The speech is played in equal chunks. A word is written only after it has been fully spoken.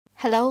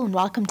Hello and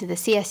welcome to the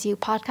CSU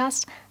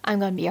podcast. I'm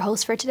going to be your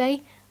host for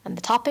today, and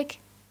the topic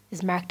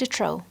is Marc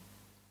Dutroux,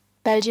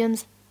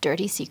 Belgium's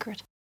dirty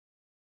secret.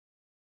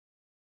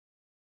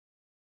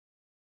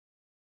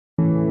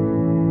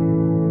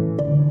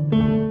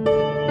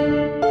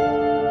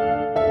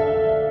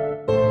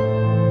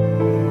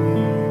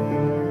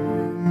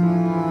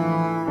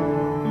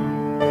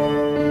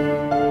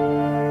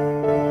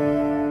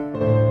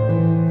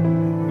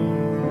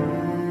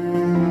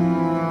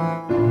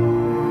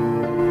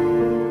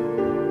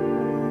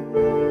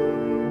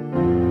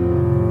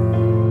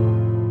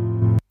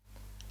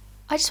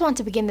 I just want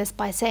to begin this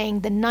by saying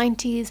the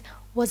 90s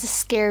was a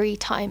scary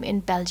time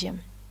in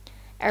Belgium.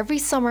 Every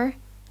summer,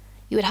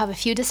 you would have a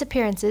few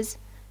disappearances,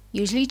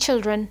 usually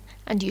children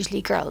and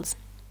usually girls.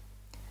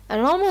 And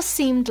it almost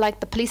seemed like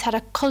the police had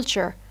a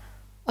culture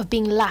of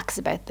being lax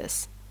about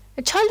this.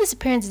 Child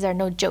disappearances are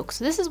no joke,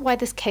 so this is why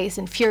this case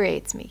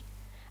infuriates me.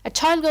 A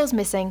child goes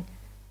missing.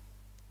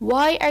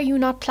 Why are you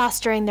not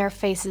plastering their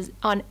faces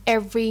on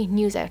every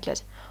news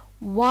outlet?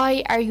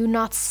 Why are you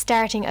not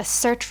starting a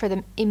search for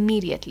them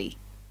immediately?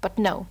 But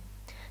no,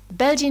 the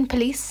Belgian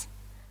police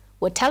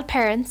would tell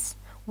parents,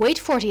 wait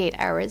 48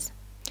 hours,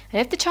 and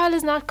if the child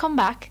has not come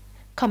back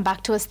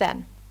to us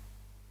then.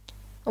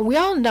 And we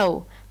all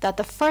know that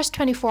the first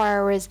 24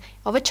 hours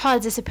of a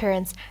child's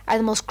disappearance are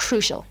the most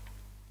crucial.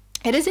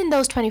 It is in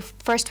those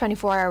first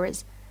 24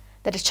 hours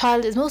that a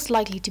child is most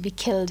likely to be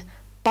killed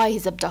by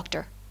his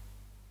abductor.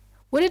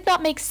 Would it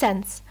not make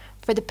sense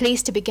for the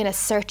police to begin a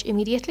search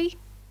immediately?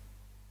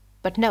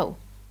 But no,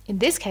 in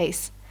this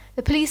case,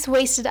 the police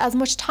wasted as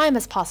much time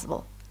as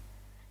possible.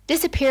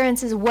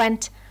 Disappearances were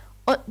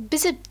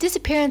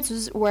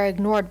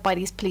ignored by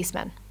these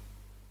policemen.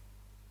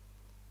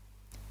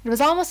 It was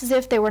almost as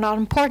if they were not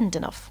important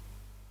enough.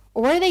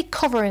 Or were they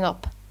covering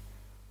up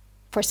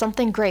for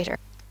something greater?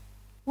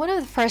 One of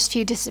the first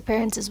few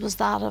disappearances was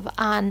that of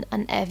Anne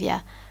and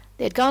Evia.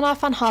 They had gone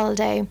off on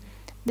holiday.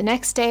 The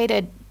next day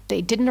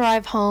they didn't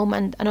arrive home,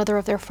 and another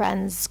of their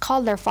friends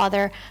called their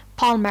father,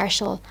 Paul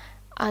Marshall,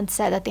 and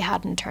said that they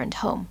hadn't returned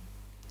home.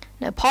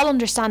 Now, Paul,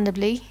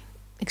 understandably,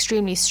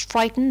 extremely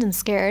frightened and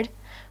scared,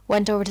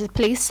 went over to the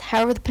police.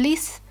 However, the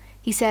police,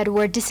 he said,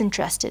 were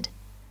disinterested.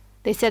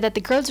 They said that the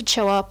girls would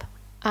show up,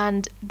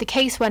 and the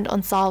case went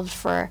unsolved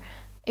for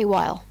a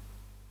while.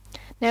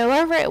 Now,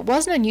 however, it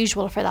wasn't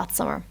unusual for that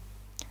summer.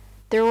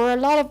 There were a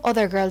lot of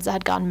other girls that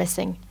had gone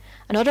missing,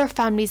 and other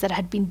families that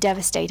had been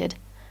devastated.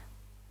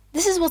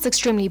 This is what's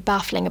extremely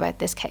baffling about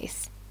this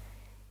case.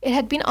 It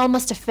had been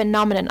almost a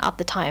phenomenon at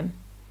the time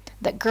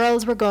that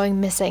girls were going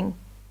missing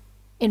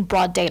in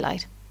broad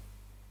daylight.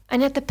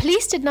 And yet the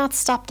police did not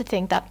stop to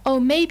think that, oh,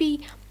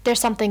 maybe there's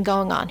something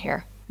going on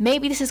here.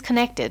 Maybe this is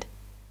connected.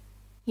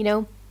 You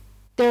know,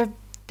 there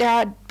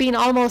had been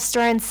almost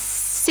around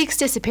 6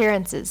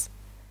 disappearances,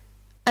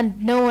 and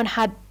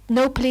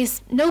no police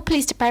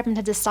department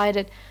had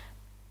decided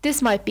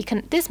this might be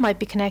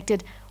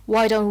connected.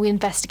 Why don't we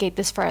investigate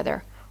this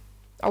further?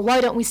 Or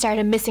why don't we start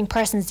a missing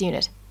persons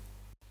unit?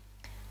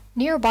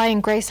 Nearby in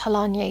Grace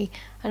Halonier,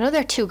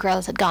 another 2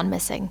 girls had gone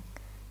missing.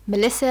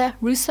 Melissa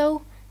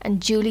Rousseau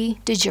and Julie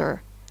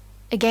DeJure.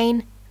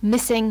 Again,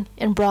 missing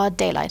in broad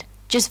daylight.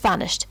 Just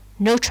vanished.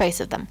 No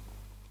trace of them.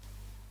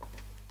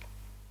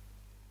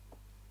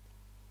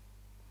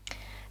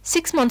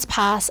 6 months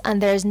pass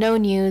and there is no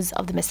news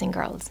of the missing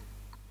girls.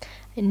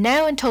 And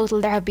now in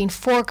total there have been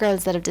 4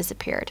 girls that have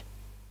disappeared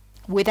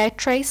without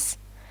trace.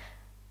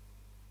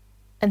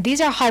 And these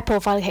are high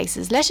profile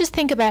cases. Let's just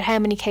think about how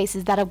many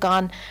cases that have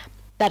gone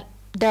that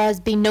there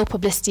has been no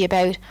publicity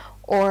about,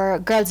 or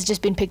girls have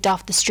just been picked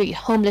off the street,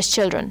 homeless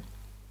children.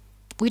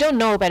 We don't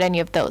know about any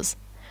of those.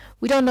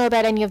 We don't know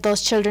about any of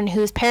those children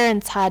whose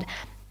parents had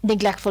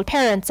neglectful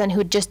parents and who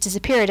had just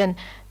disappeared, and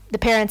the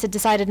parents had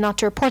decided not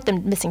to report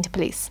them missing to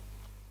police.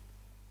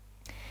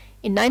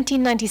 In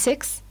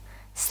 1996,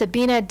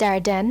 Sabine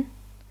Dardenne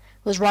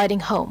was riding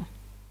home.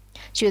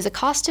 She was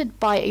accosted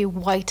by a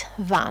white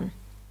van.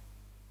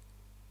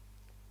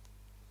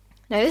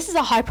 Now, this is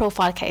a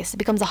high-profile case. It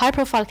becomes a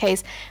high-profile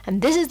case,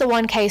 and this is the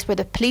one case where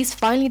the police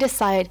finally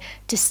decide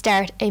to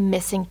start a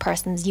missing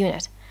persons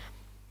unit.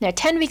 Now,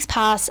 10 weeks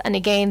pass, and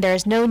again,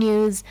 there's no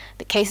news.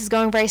 The case is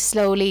going very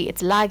slowly.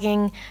 It's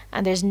lagging,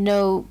 and there's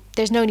no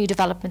new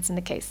developments in the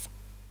case.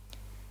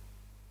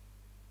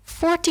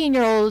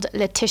 14-year-old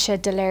Letitia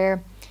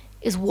Dallaire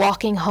is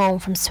walking home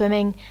from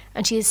swimming,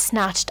 and she is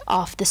snatched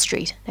off the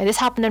street. Now, this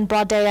happened in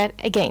broad daylight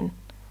again.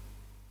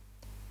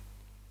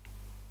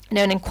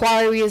 Now, an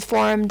inquiry is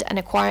formed, an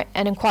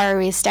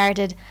inquiry is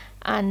started,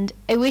 and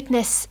a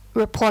witness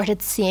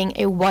reported seeing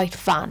a white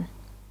van.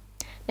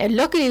 Now,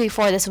 luckily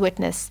for this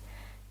witness,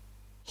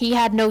 he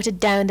had noted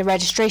down the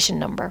registration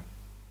number.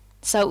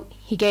 So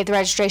he gave the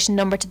registration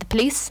number to the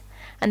police,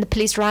 and the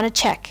police ran a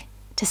check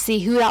to see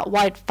who that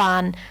white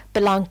van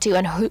belonged to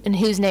and in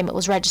whose name it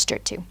was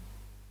registered to.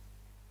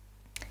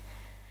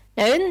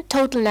 Now, in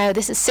total now,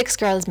 this is 6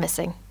 girls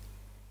missing.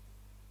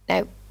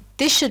 Now,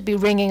 this should be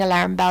ringing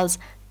alarm bells.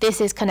 This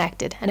is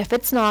connected, and if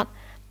it's not,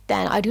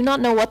 then I do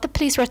not know what the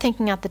police were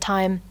thinking at the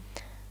time,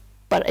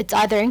 but it's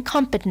either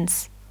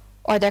incompetence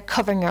or they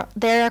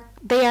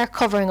are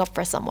covering up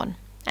for someone.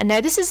 And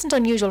now this isn't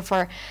unusual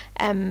for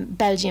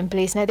Belgian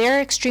police. Now they are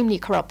extremely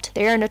corrupt.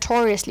 They are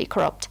notoriously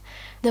corrupt.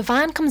 The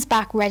van comes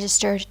back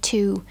registered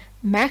to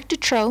Marc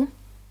Dutroux,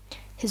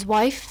 his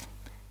wife,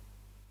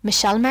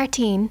 Michelle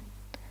Martin,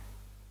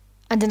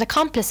 and an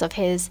accomplice of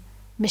his,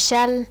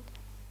 Michel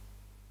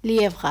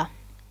Lièvre.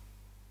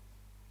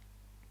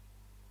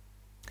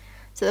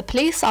 So the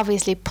police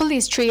obviously pull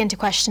these three into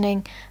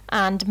questioning,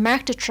 and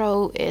Marc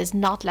Dutroux is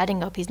not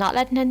letting up. He's not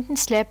letting anything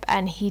slip,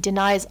 and he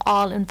denies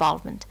all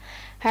involvement.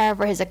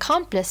 However, his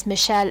accomplice,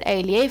 Michel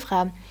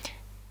Lièvre,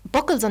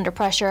 buckles under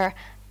pressure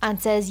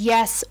and says,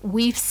 yes,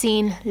 we've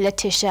seen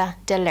Laetitia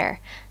Dallaire.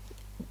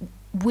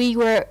 We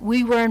were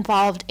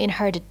involved in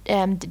her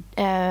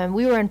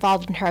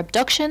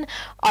abduction.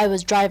 I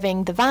was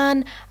driving the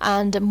van,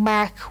 and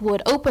Marc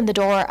would open the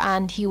door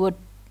and he would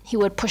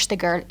push the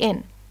girl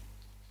in.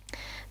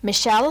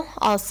 Michelle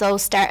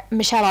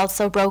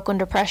also broke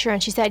under pressure,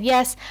 and she said,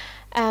 yes,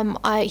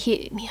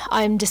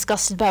 I'm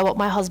disgusted by what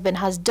my husband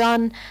has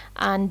done,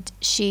 and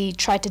she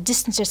tried to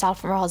distance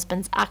herself from her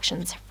husband's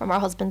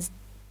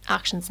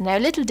actions. Now,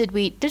 little did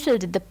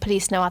the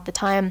police know at the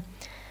time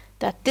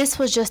that this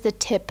was just the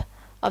tip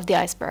of the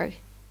iceberg.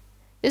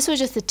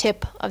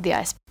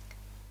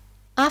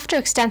 After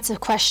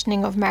extensive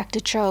questioning of Marc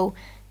Dutroux,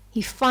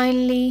 he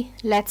finally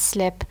let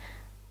slip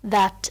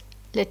that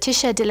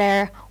Laetitia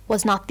Dallaire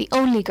was not the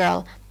only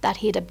girl that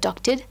he had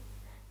abducted,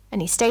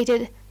 and he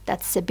stated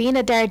that Sabine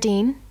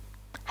Dardenne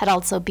had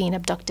also been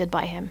abducted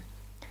by him.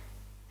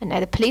 And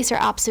now the police are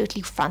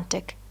absolutely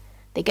frantic.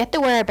 They get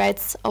the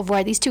whereabouts of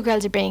where these two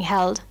girls are being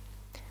held,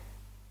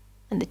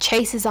 and the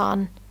chase is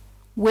on.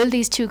 Will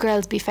these two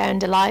girls be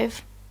found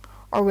alive,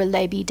 or will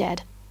they be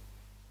dead?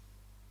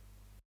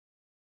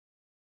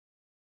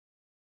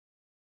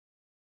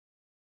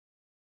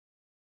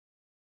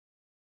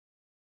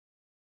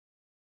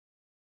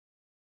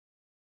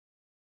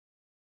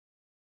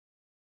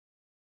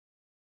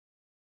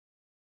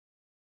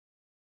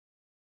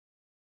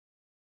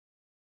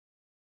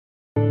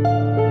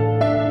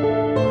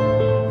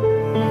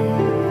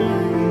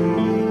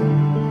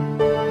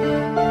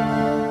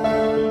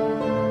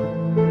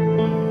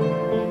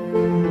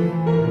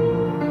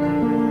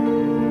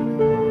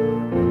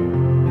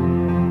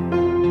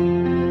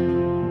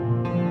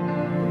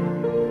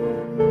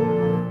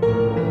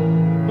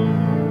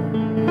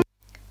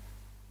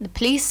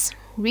 The police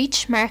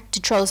reach Marc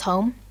Dutroux's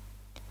home,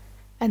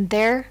 and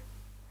there,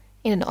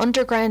 in an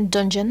underground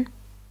dungeon,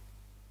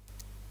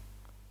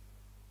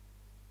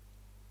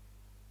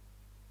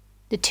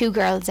 the two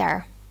girls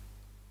are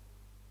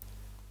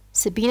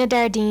Sabine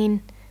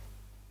Dardenne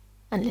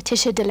and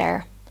Laetitia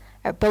Dallaire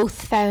are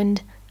both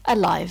found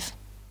alive.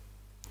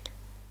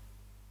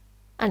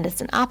 And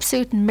it's an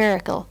absolute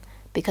miracle,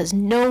 because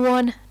no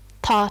one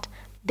thought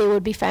they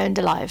would be found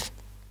alive.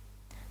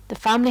 The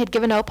family had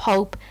given up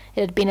hope.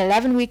 It had been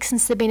 11 weeks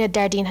since Sabine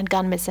Dardenne had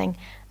gone missing,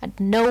 and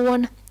no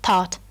one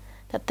thought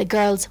that the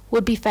girls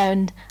would be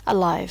found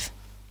alive.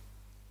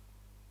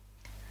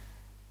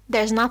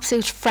 There's an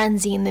absolute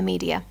frenzy in the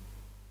media.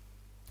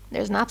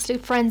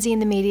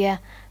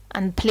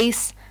 And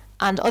police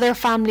and other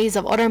families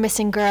of other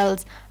missing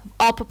girls have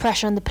all put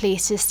pressure on the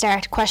police to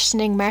start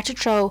questioning Marc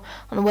Dutroux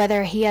on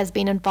whether he has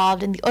been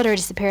involved in the other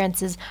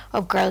disappearances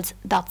of girls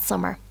that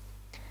summer.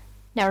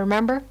 Now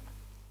remember,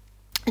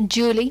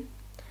 Julie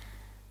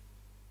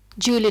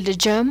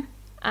Lejeune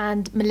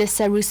and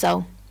Melissa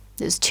Rousseau.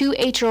 There's two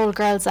 8-year-old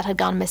girls that had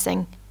gone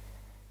missing.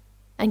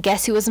 And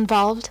guess who was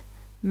involved?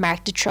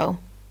 Marc Dutroux.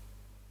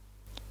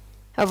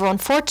 However,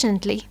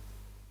 unfortunately,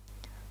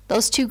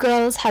 those two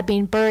girls had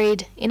been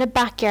buried in a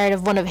backyard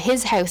of one of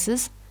his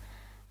houses,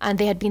 and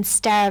they had been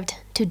starved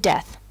to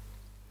death.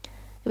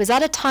 It was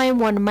at a time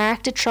when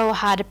Marc Dutroux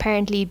had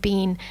apparently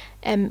been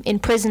in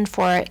prison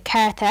for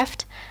car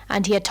theft,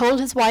 and he had told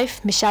his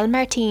wife, Michelle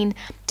Martin,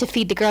 to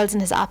feed the girls in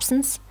his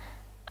absence.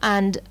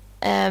 And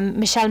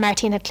Michelle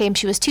Martin had claimed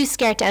she was too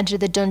scared to enter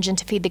the dungeon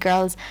to feed the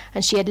girls,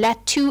 and she had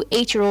let two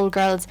 8-year-old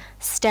girls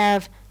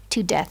starve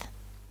to death.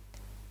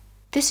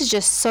 This is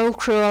just so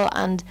cruel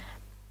and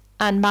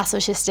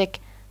masochistic.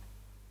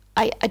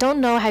 I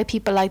don't know how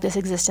people like this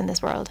exist in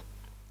this world.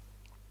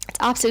 It's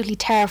absolutely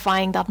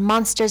terrifying that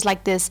monsters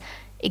like this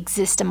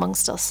exist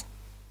amongst us.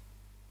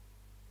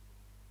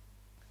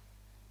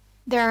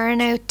 There are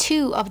now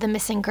 2 of the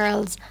missing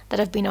girls that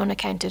have been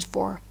unaccounted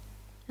for,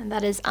 and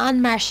that is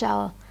Anne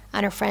Marchal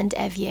and her friend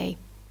Evier.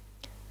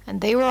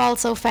 And they were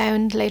also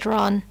found later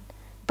on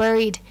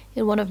buried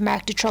in one of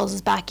Marc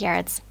Dutroux's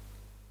backyards,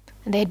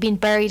 and they had been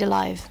buried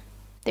alive.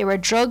 They were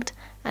drugged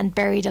and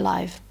buried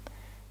alive.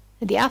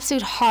 And the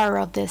absolute horror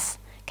of this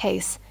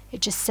case,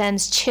 it just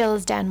sends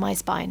chills down my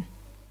spine.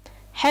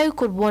 How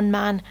could one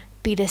man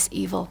be this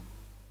evil?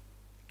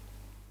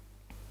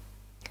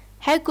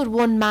 How could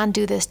one man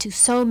do this to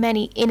so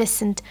many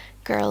innocent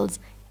girls,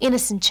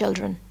 innocent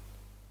children?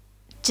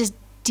 It just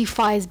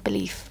defies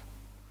belief.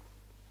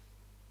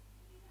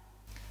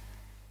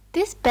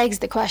 This begs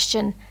the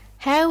question,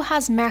 how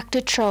has Marc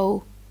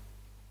Dutroux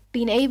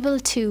been able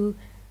to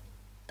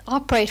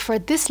operate for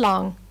this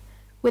long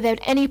without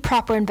any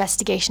proper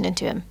investigation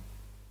into him.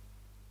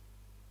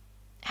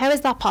 How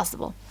is that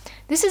possible?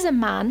 This is a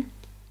man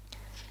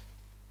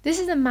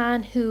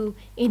who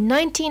in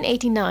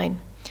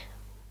 1989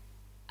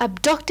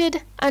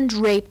 abducted and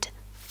raped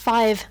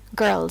 5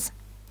 girls.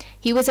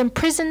 He was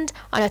imprisoned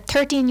on a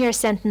 13-year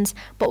sentence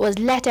but was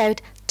let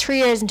out 3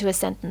 years into his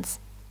sentence.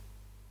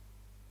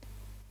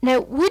 Now,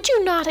 would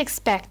you not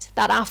expect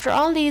that after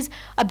all these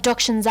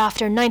abductions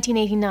after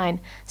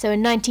 1989, so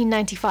in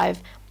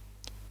 1995,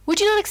 would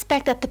you not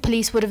expect that the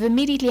police would have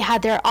immediately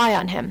had their eye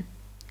on him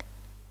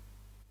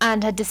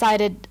and had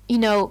decided,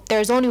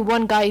 there's only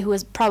one guy who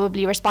is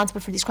probably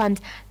responsible for these crimes,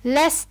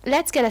 let's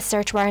get a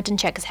search warrant and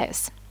check his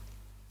house.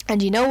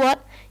 And you know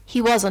what? He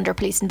was under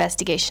police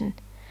investigation.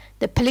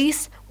 The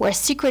police were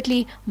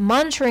secretly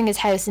monitoring his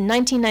house in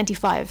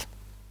 1995.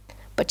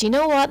 But you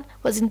know what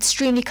was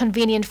extremely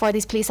convenient for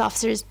these police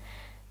officers?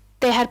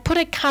 They had put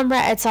a camera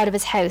outside of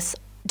his house,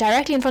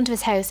 directly in front of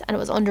his house, and it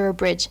was under a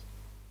bridge.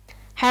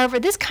 However,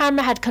 this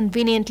camera had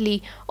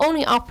conveniently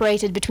only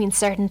operated between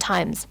certain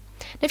times.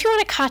 Now, if you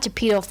want to catch a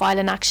paedophile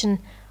in action,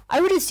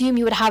 I would assume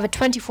you would have a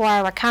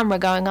 24-hour camera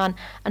going on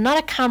and not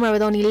a camera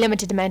with only a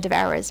limited amount of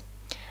hours.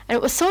 And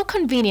it was so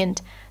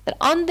convenient that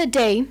on the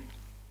day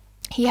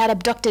he had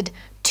abducted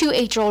 2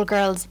 8-year-old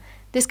girls,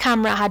 this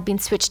camera had been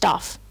switched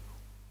off.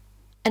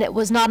 And it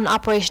was not in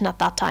operation at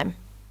that time.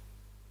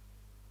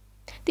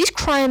 These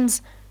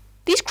crimes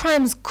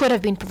could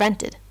have been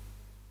prevented.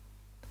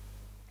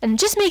 And it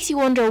just makes you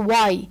wonder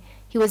why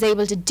he was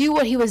able to do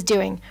what he was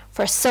doing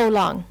for so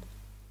long,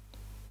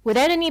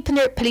 without any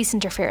police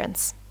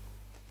interference.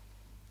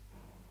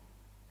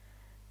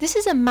 This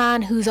is a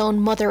man whose own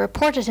mother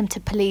reported him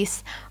to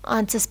police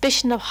on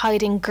suspicion of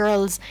hiding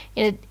girls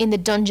in the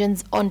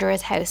dungeons under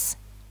his house.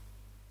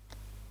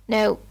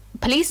 Now,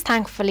 police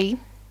thankfully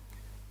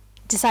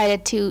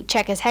decided to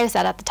check his house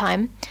out at the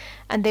time,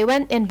 and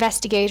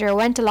investigator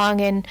went along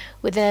in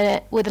with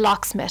a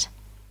locksmith.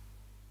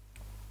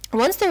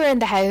 Once they were in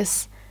the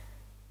house,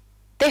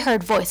 they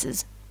heard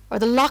voices, or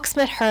the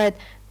locksmith heard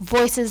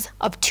voices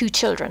of 2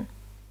 children.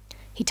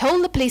 He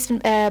told the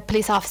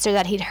police officer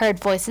that he'd heard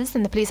voices,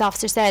 and the police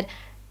officer said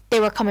they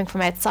were coming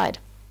from outside.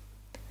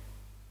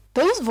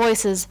 Those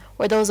voices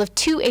were those of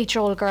 2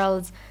 8-year-old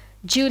girls,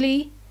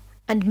 Julie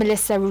and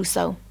Melissa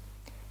Russo.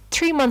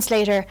 3 months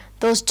later,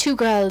 those 2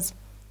 girls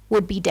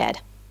would be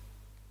dead.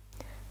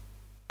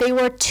 They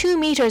were 2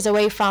 meters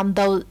away from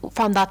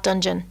that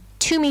dungeon.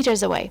 2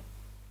 meters away.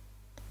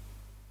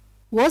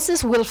 Was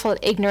this willful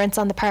ignorance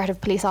on the part of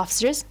police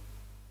officers?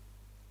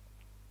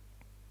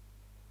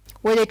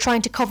 Were they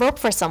trying to cover up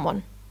for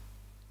someone?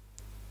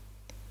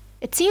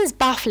 It seems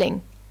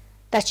baffling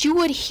that you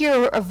would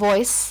hear a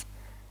voice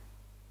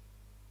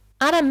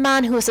and a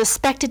man who was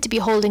suspected to be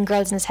holding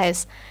girls in his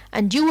house,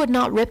 and you would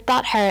not rip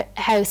that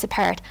house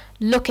apart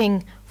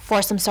looking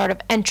for some sort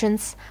of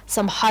entrance,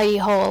 some hidey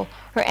hole,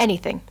 or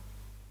anything.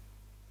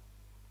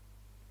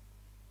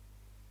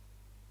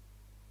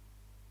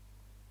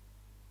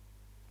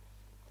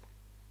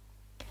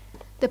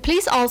 The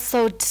police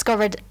also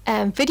discovered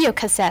video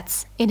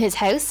cassettes in his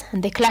house,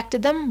 and they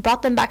collected them,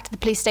 brought them back to the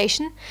police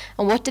station,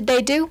 and what did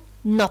they do?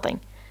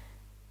 Nothing.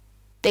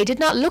 They did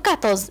not look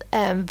at those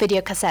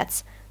video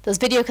cassettes. Those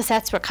video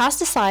cassettes were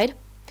cast aside,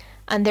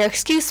 and their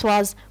excuse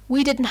was,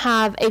 we didn't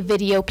have a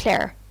video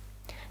player.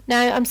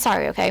 Now, I'm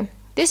sorry, okay?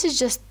 This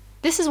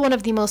is one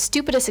of the most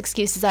stupidest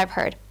excuses I've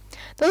heard.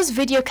 Those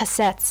video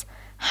cassettes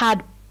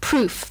had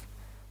proof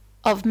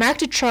of Marc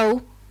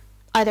Dutroux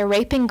either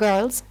raping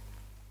girls.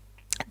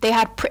 It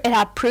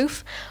had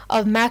proof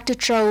of Marc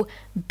Dutroux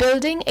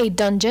building a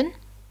dungeon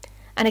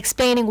and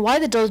explaining why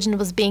the dungeon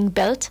was being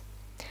built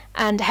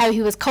and how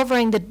he was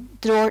covering the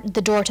door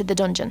to the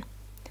dungeon.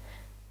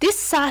 This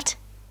sat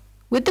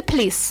with the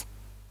police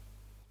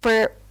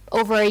for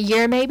over a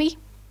year maybe,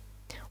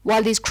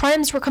 while these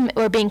crimes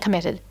were being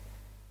committed.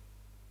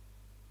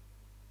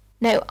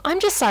 Now, I'm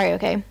just sorry,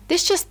 okay?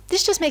 This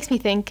just makes me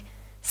think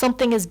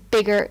something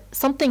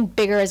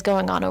bigger is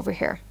going on over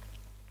here.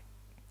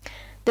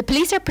 The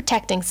police are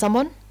protecting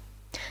someone.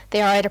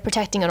 They are either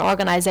protecting an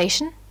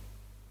organisation.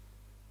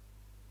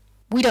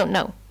 We don't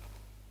know.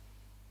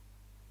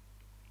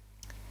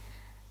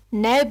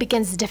 Now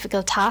begins the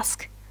difficult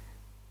task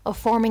of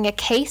forming a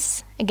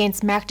case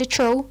against Marc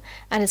Dutroux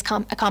and his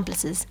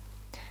accomplices.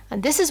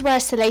 And this is where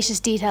salacious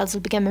details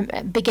will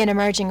begin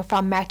emerging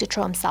from Marc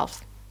Dutroux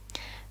himself.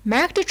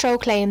 Marc Dutroux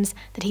claims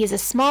that he is a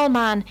small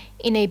man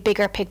in a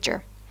bigger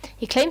picture.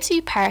 He claims to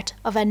be part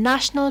of a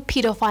national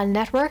paedophile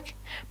network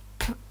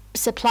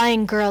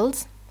supplying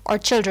girls or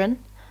children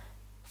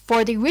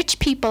for the rich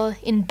people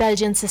in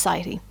Belgian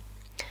society,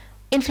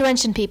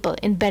 influential people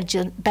in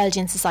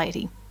Belgian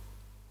society.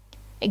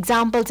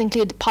 Examples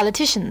include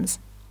politicians,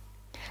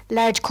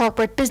 large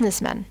corporate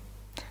businessmen,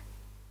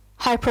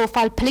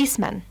 high-profile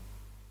policemen,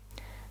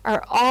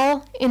 are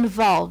all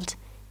involved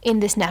in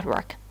this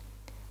network.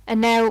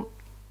 And now,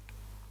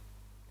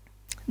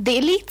 the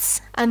elites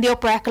and the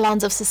upper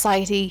echelons of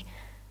society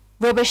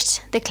rubbished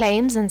the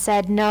claims and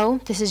said, no,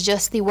 this is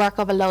just the work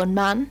of a lone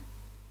man.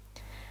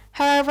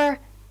 However,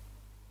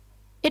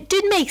 it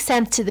did make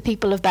sense to the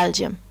people of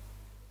Belgium.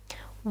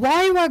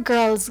 Why were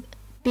girls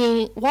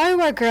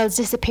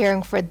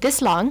disappearing for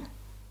this long?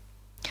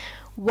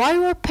 Why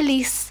were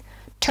police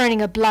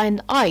turning a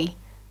blind eye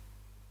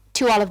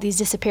to all of these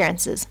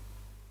disappearances?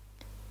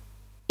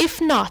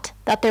 If not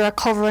that they were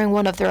covering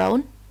one of their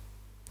own,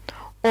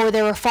 or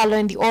they were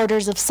following the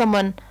orders of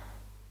someone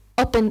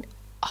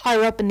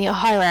higher up in the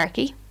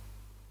hierarchy,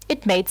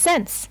 it made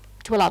sense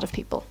to a lot of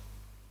people.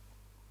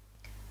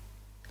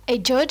 A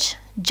judge,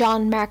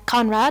 John Marc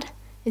Conrad,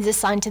 is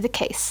assigned to the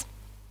case.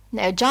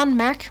 Now, John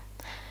Marc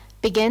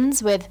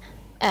begins with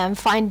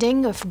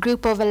finding a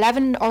group of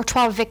 11 or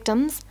 12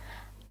 victims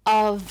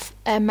of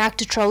Marc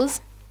Dutroux,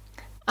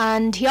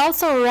 and he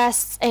also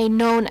arrests a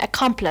known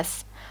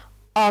accomplice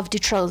of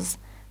Dutroux.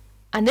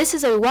 And this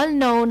is a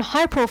well-known,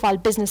 high-profile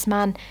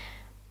businessman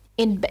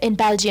in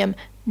Belgium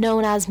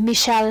known as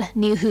Michel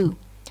Nihoux.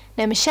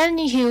 Now, Michel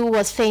Nihoux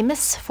was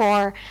famous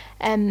for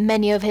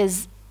many of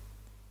his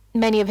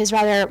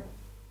rather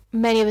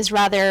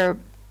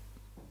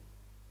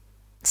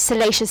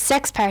salacious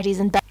sex parties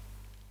in Belgium.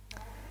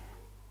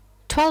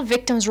 12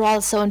 victims were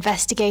also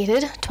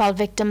investigated. 12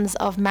 victims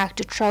of Marc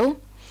Dutroux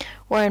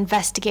were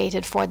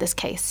investigated for this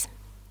case.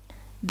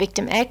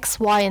 Victim X,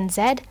 Y, and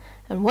Z,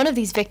 and one of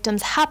these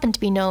victims happened to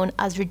be known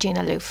as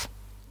Regina Louf.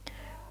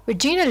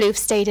 Regina Louf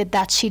stated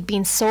that she'd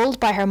been sold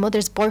by her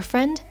mother's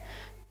boyfriend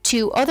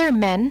to other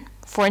men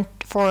for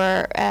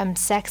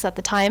sex at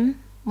the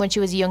time when she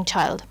was a young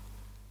child.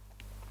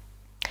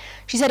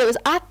 She said it was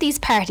at these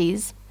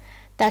parties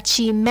that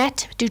she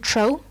met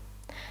Dutroux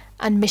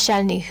and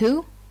Michel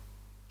Nihoux,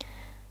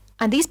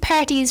 and these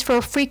parties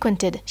were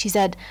frequented, she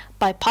said,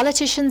 by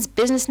politicians,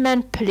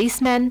 businessmen,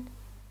 policemen,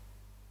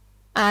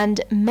 and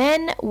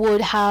men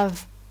would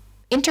have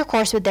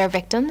intercourse with their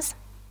victims.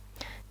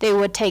 They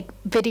would take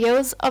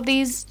videos of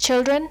these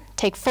children,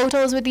 take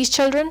photos with these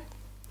children,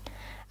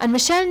 and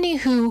Michel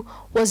Nihoux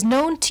was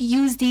known to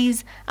use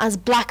these as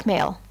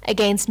blackmail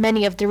against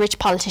many of the rich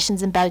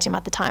politicians in Belgium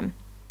at the time.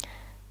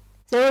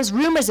 There was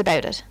rumours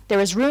about it. There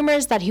was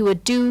rumours that he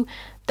would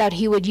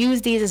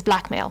use these as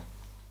blackmail.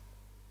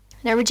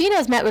 Now, Regina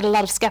has met with a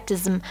lot of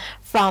scepticism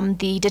from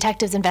the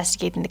detectives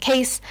investigating the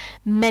case.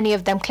 Many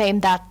of them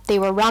claimed that they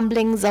were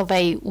ramblings of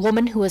a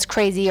woman who was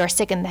crazy or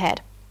sick in the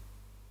head.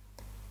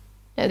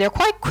 Now, they're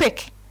quite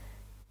quick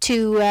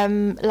to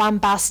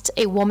lambast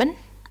a woman,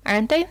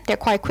 aren't they? They're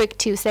quite quick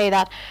to say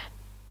that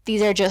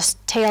these are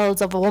just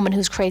tales of a woman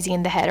who's crazy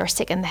in the head or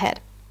sick in the head.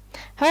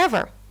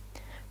 However,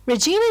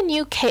 Regina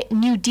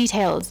knew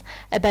details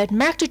about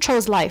Marc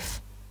Dutroux's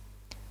life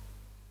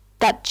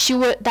that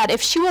if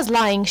she was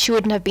lying, she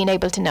wouldn't have been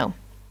able to know.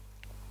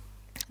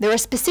 There were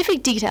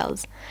specific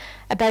details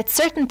about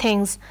certain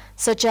things,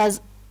 such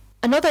as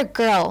another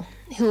girl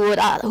who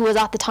was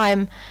at the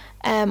time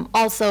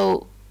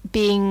also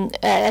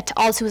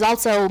was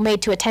also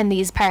made to attend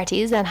these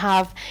parties and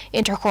have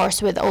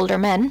intercourse with older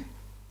men,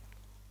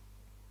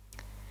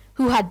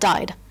 who had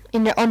died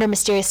under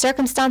mysterious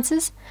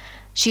circumstances.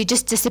 She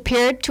just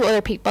disappeared to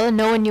other people and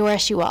no one knew where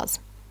she was.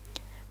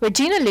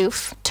 Regina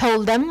Louf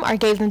told them, or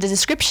gave them, the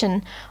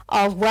description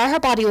of where her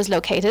body was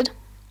located.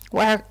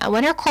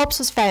 When her corpse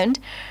was found,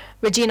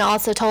 Regina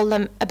also told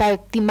them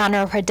about the manner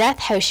of her death,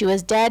 how she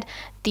was dead,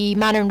 the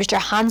manner in which her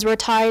hands were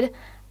tied,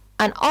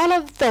 and all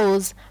of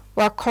those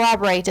were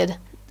corroborated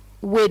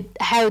with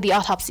how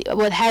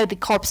the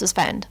corpse was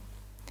found.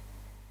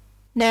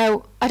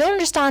 Now, I don't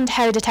understand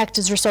how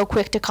detectives were so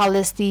quick to call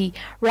this the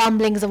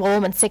ramblings of a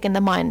woman sick in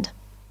the mind.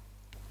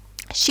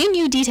 She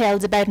knew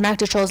details about Marc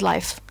Dutroux's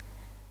life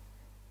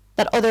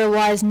that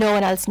otherwise no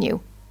one else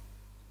knew.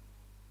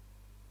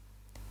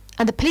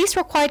 And the police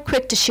were quite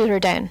quick to shoot her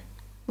down,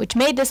 which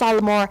made this all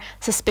the more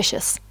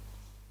suspicious.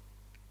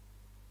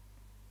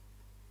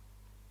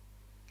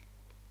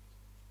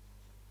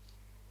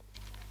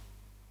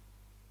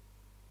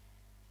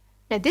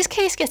 Now, this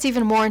case gets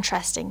even more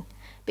interesting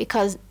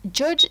because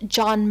Judge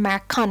John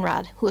Marc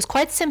Conrad, who was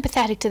quite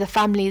sympathetic to the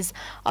families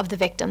of the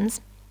victims,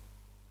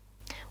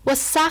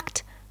 was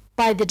sacked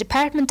by the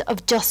Department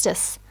of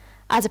Justice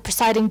as a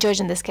presiding judge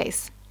in this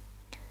case.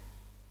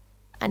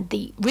 And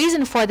the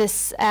reason for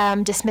this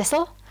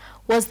dismissal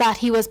was that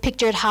he was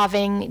pictured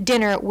having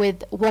dinner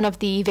with one of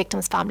the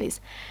victims'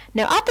 families.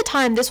 Now, at the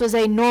time, this was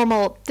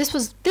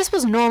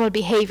normal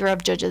behaviour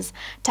of judges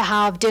to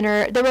have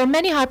dinner. There were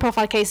many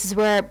high-profile cases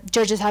where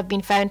judges have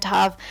been found to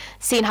have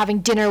seen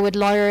having dinner with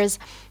lawyers,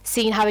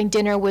 seen having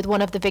dinner with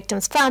one of the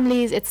victims'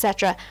 families,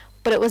 etc.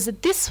 But it was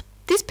this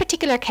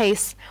particular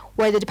case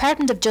where the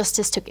Department of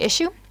Justice took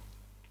issue.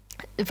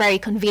 Very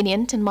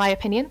convenient, in my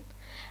opinion,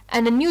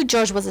 and a new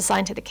judge was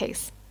assigned to the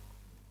case.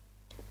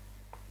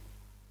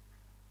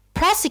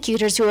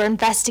 Prosecutors who were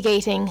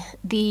investigating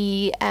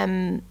the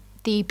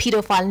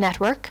paedophile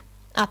network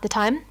at the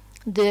time,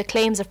 the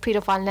claims of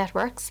paedophile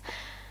networks,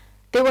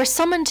 they were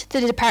summoned to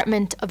the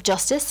Department of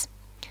Justice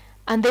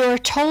and they were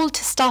told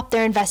to stop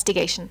their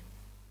investigation.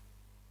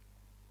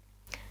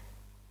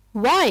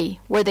 Why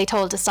were they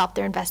told to stop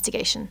their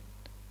investigation?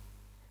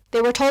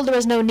 They were told there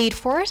was no need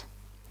for it.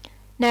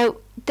 Now,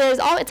 it's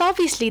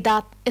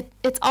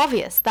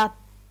obvious that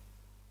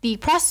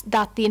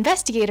that the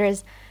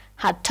investigators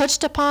had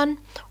touched upon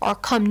or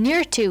come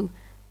near to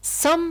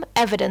some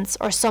evidence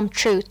or some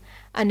truth,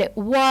 and it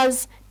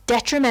was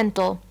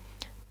detrimental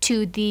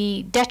to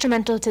the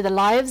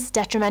lives,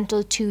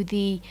 detrimental to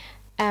the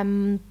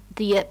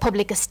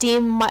public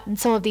esteem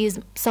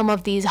some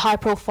of these high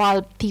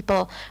profile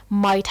people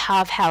might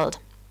have held.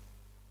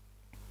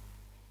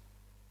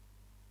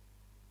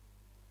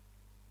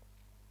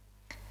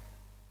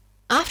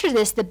 After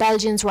this, the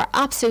Belgians were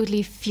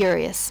absolutely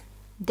furious.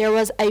 There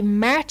was a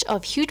march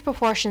of huge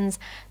proportions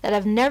that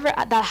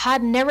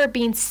had never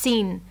been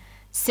seen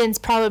since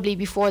probably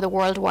before the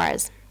World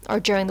Wars or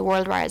during the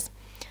World Wars.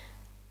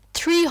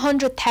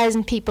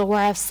 300,000 people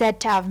were said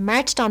to have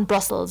marched on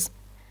Brussels,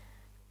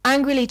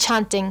 angrily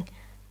chanting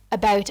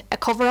about a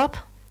cover-up,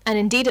 and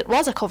indeed it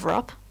was a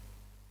cover-up.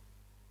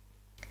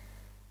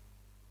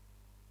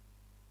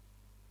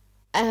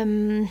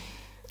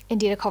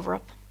 Indeed a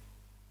cover-up.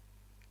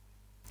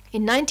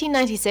 In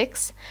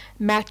 1996,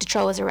 Marc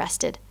Dutroux was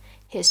arrested.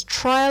 His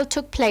trial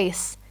took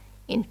place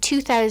in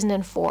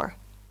 2004.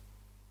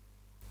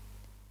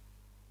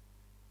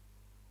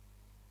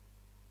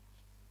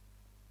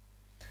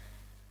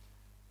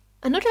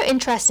 Another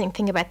interesting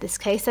thing about this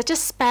case that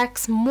just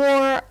sparks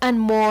more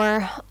and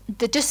more,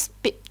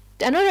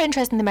 another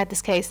interesting thing about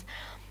this case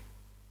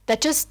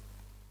that just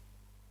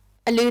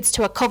alludes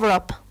to a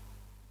cover-up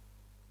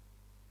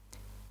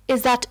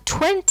is that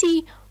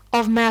 20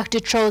 of Marc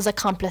Dutroux's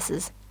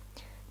accomplices,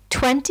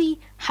 20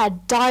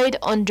 had died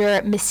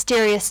under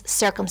mysterious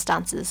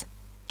circumstances.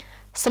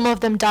 Some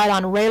of them died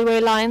on railway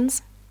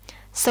lines.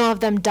 Some of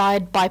them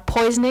died by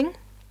poisoning.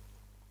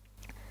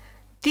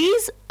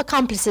 These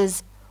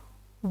accomplices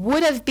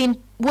would have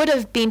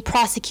been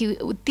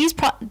prosecuted.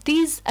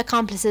 These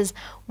accomplices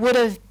would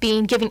have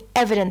been giving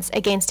evidence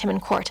against him in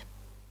court.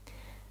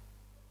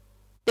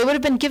 They would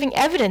have been giving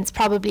evidence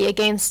probably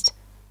against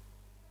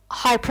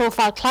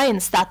high-profile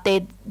clients that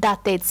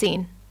they'd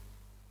seen.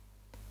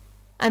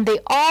 And they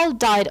all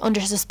died under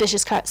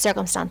suspicious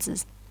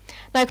circumstances.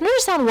 Now, I can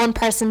understand one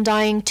person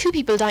dying, 2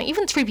 people dying,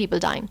 even 3 people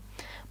dying.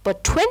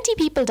 But 20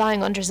 people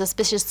dying under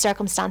suspicious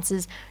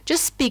circumstances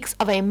just speaks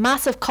of a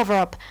massive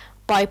cover-up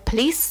by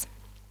police,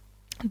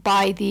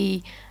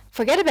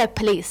 forget about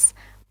police,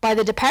 by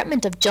the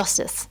Department of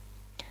Justice.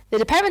 The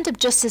Department of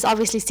Justice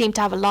obviously seemed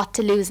to have a lot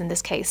to lose in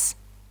this case.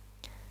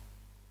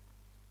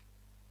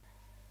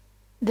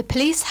 The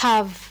police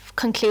have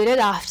concluded,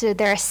 after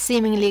their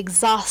seemingly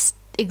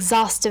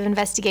exhaustive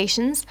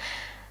investigations,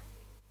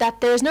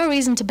 that there is no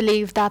reason to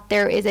believe that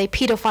there is a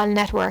paedophile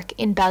network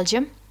in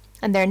Belgium,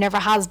 and there never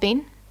has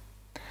been.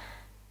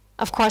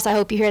 Of course, I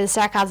hope you hear the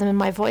sarcasm in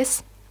my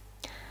voice.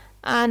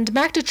 And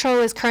Marc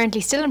Dutroux is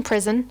currently still in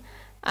prison.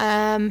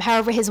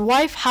 However, his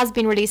wife has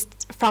been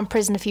released from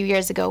prison a few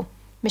years ago,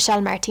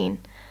 Michelle Martin.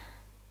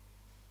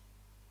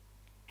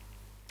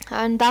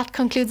 And that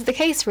concludes the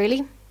case,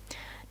 really.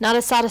 Not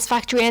a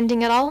satisfactory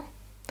ending at all,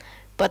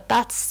 but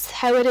that's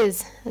how it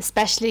is,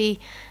 especially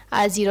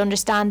as you'd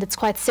understand it's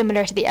quite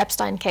similar to the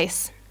Epstein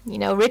case. You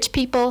know, rich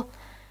people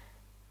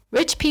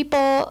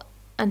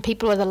and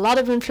people with a lot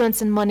of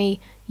influence and money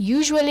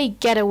usually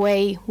get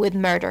away with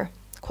murder,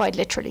 quite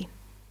literally.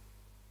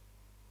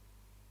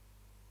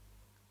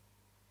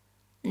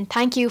 And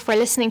thank you for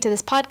listening to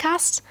this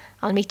podcast.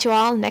 I'll meet you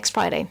all next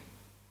Friday.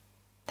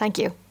 Thank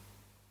you.